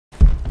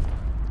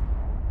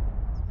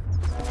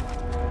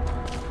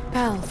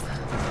Bells.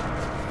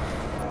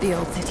 The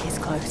old city is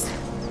close.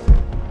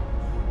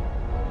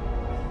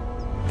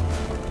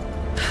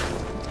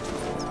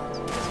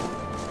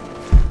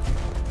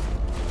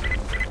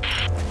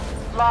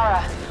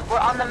 Lara, we're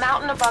on the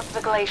mountain above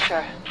the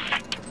glacier.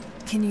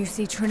 Can you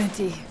see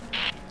Trinity?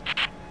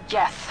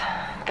 Yes,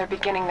 they're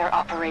beginning their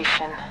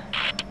operation.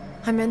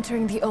 I'm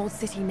entering the old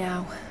city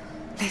now.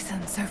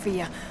 Listen,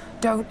 Sophia,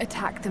 don't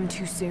attack them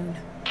too soon.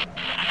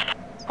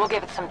 We'll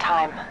give it some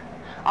time.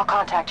 I'll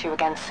contact you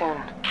again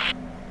soon.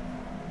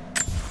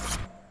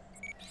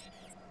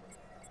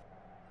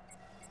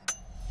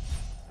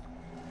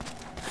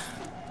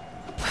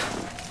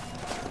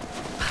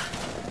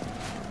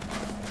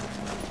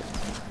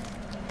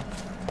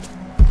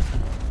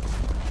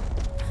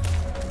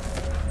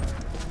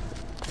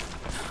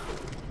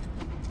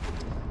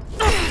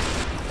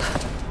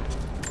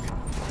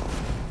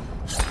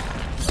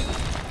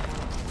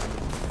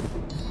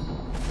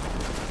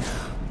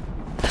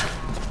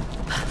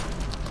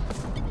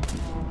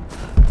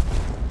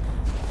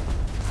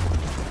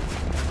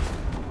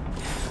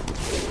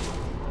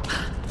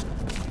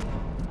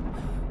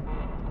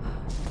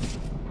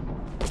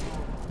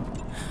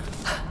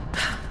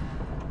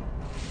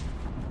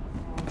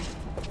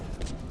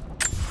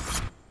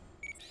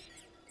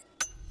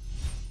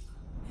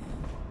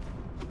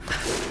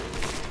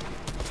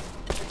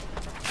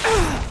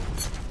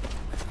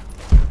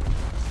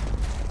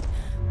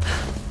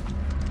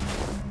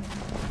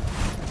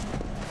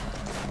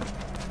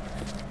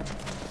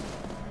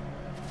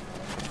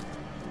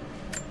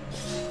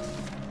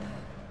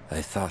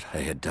 I thought I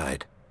had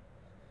died.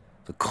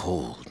 The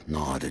cold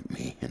gnawed at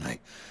me, and I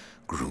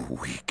grew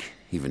weak,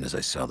 even as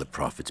I saw the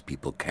Prophet's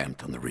people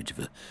camped on the ridge of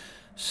a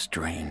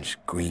strange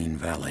green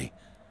valley.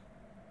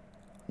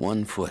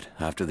 One foot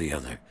after the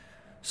other,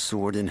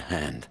 sword in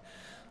hand,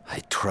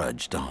 I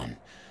trudged on.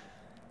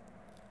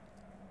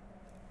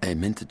 I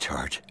meant to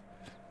charge,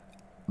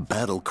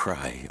 battle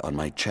cry on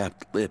my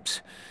chapped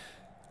lips,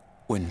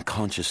 when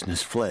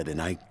consciousness fled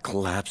and I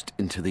collapsed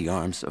into the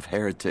arms of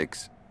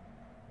heretics.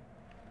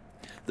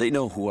 They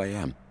know who I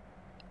am.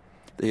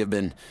 They have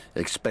been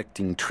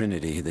expecting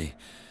Trinity. They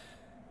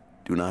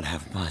do not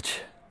have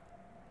much.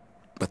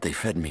 But they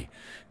fed me,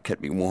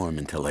 kept me warm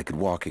until I could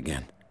walk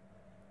again.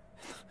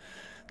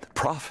 The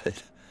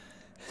Prophet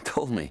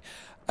told me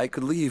I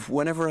could leave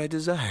whenever I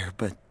desire,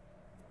 but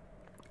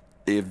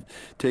they have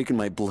taken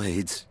my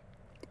blades.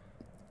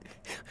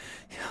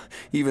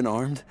 Even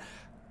armed,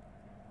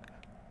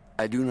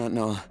 I do not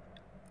know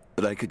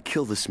that I could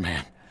kill this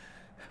man.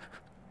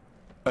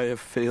 I have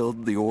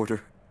failed the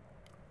Order.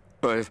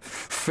 I have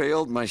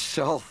failed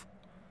myself,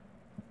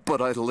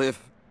 but I live.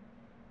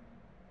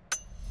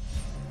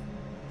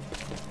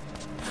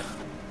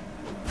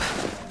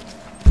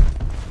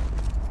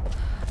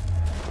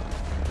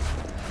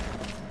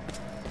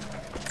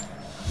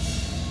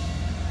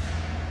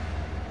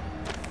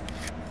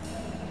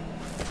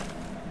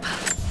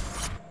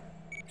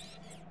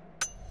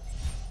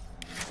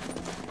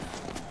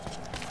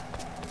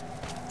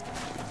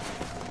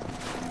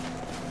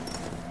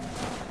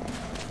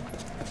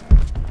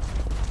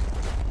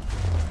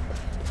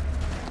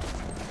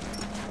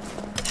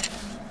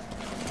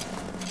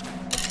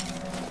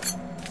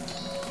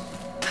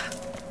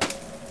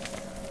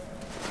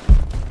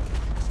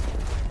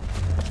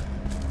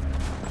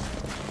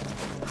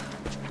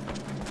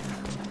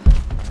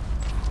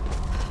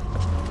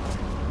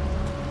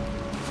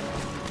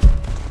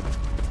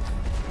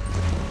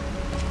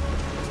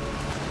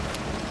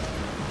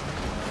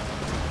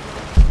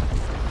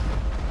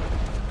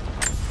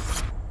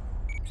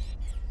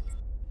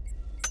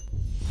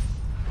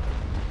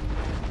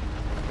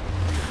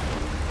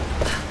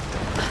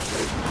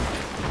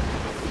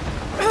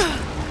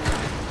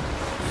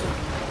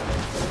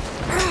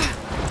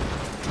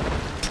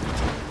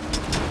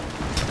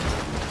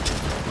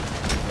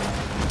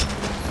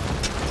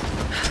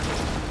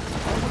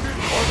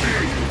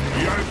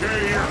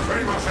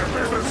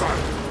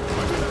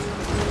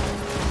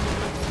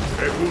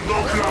 Έχουν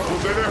όπλα που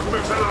δεν έχουμε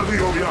ξαναδεί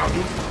ομοιά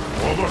τους.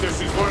 Όμως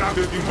εσείς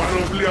φοράτε την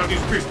πανοπλία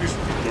της πίστης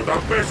και όταν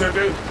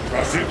πέσετε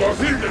θα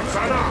σηκωθείτε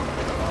ξανά.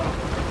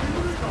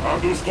 Θα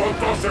τους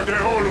σκοτώσετε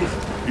όλους.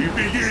 Η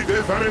πηγή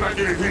δεν θα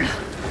μετακινηθεί.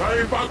 Θα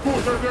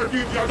υπακούσετε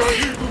την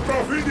διαταγή του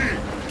προφήτη.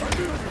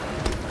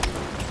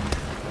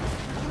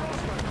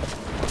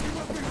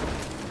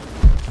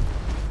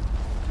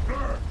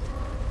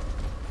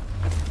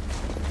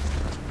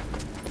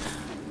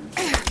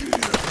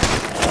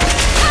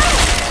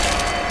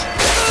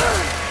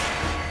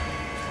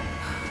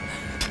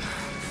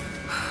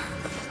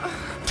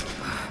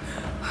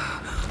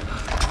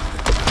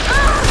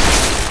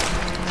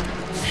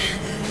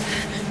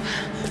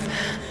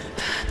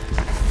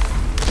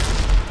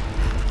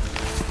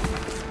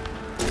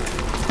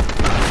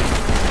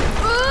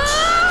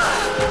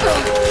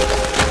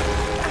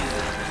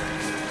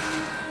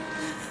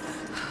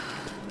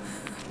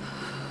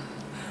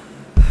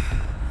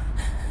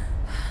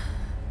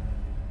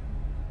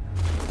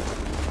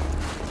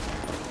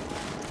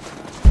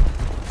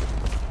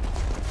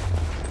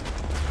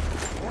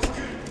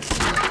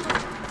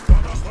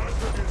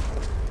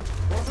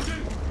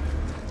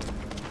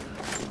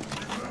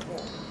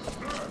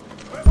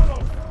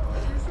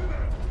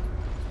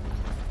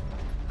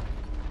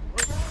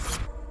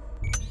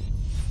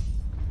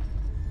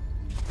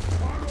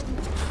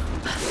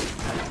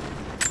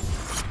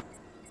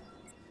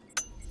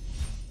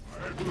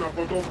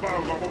 από τον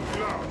πάγο από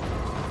ψηλά.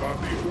 Θα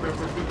δείχνουν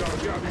προς την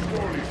καρδιά της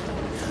πόλης.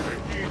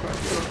 Εκεί θα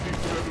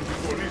χειροτήσουν τους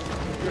υπολείς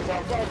και θα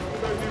βάζουν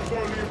την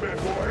πόλη με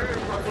το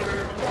αίμα των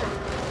ερευνών.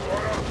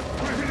 Τώρα,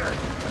 πήγαινε!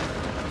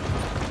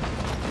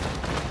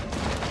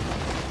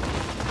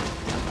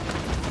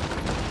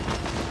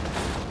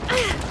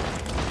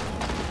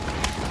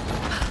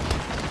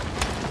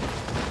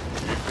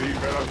 Είστε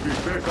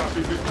υπερασπιστές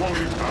αυτής της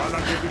πόλης, αλλά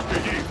και της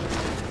πηγής.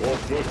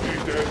 Όποιος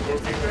είτε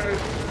εσωθείτε,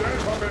 δεν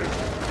θα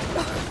πέσει.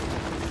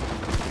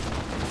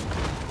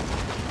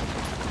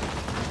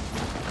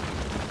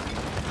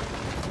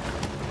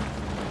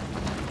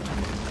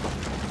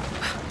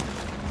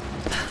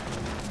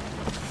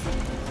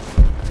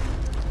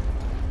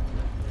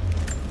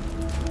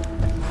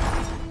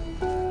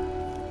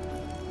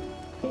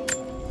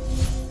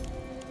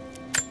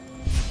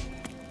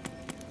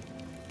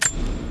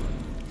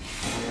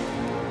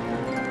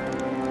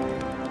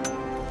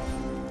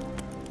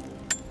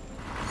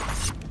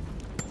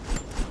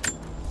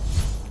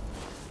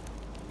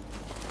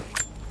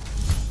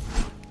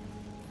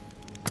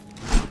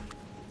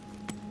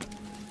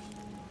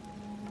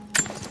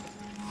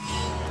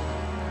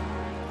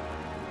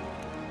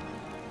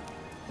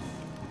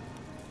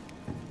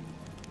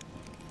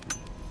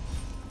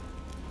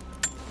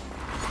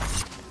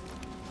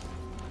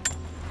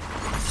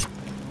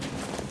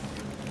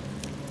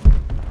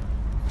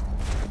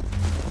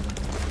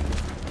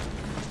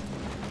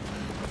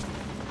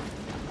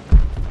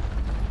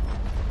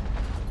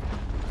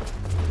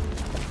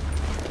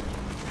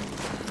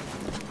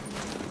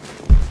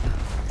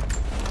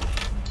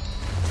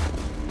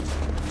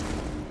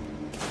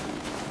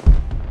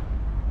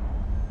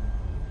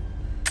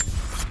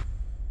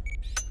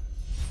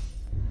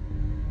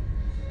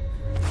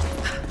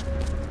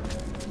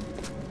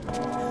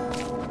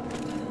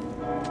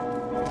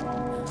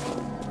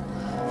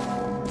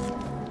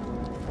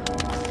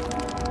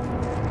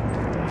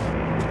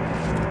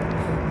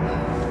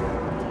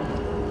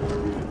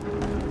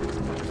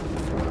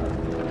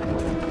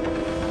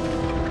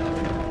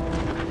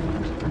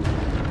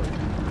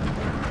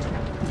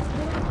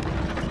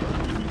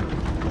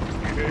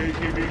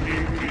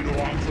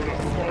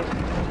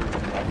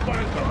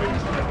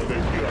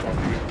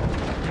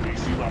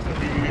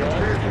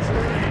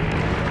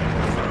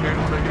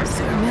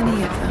 So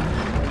many of them.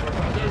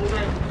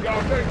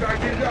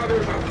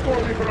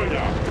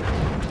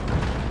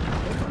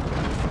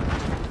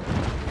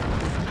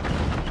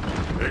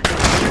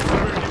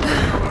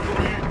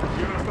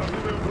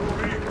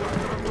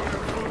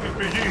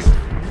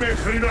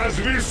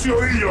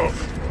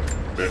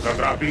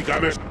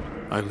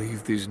 I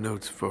leave these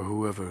notes for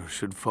whoever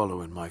should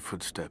follow in my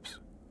footsteps.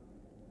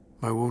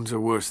 My wounds are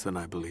worse than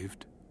I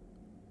believed.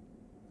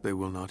 They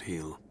will not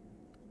heal.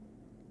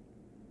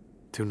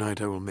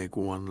 Tonight I will make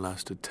one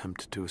last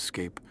attempt to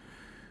escape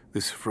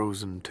this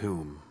frozen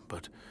tomb,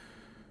 but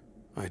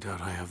I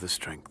doubt I have the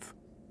strength.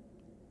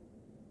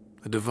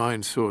 The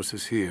divine source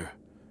is here,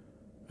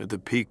 at the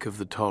peak of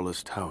the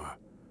tallest tower,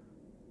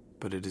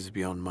 but it is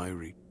beyond my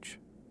reach.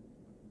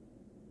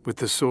 With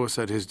the source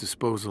at his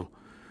disposal,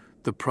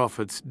 the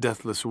prophet's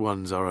deathless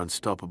ones are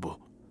unstoppable,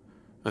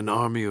 an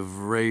army of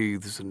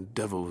wraiths and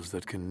devils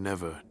that can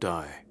never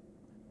die,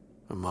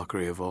 a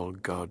mockery of all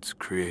God's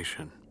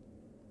creation.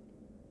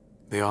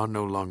 They are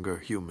no longer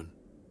human,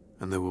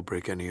 and they will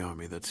break any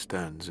army that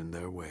stands in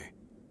their way.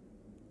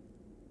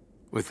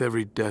 With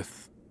every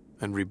death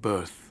and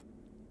rebirth,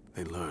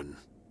 they learn.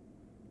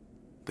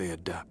 They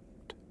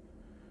adapt.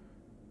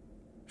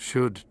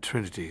 Should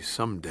Trinity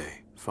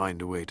someday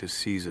find a way to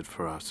seize it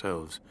for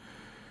ourselves,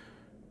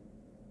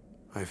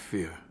 I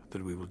fear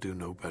that we will do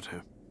no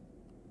better.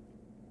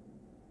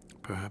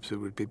 Perhaps it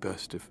would be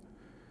best if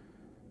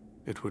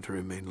it were to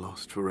remain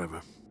lost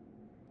forever.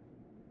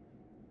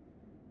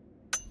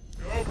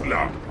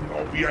 Όπλα, τα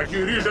οποία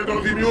χειρίζεται ο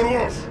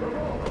δημιουργός.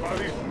 Θα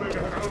δείξουμε και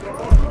θα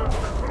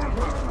κάνουμε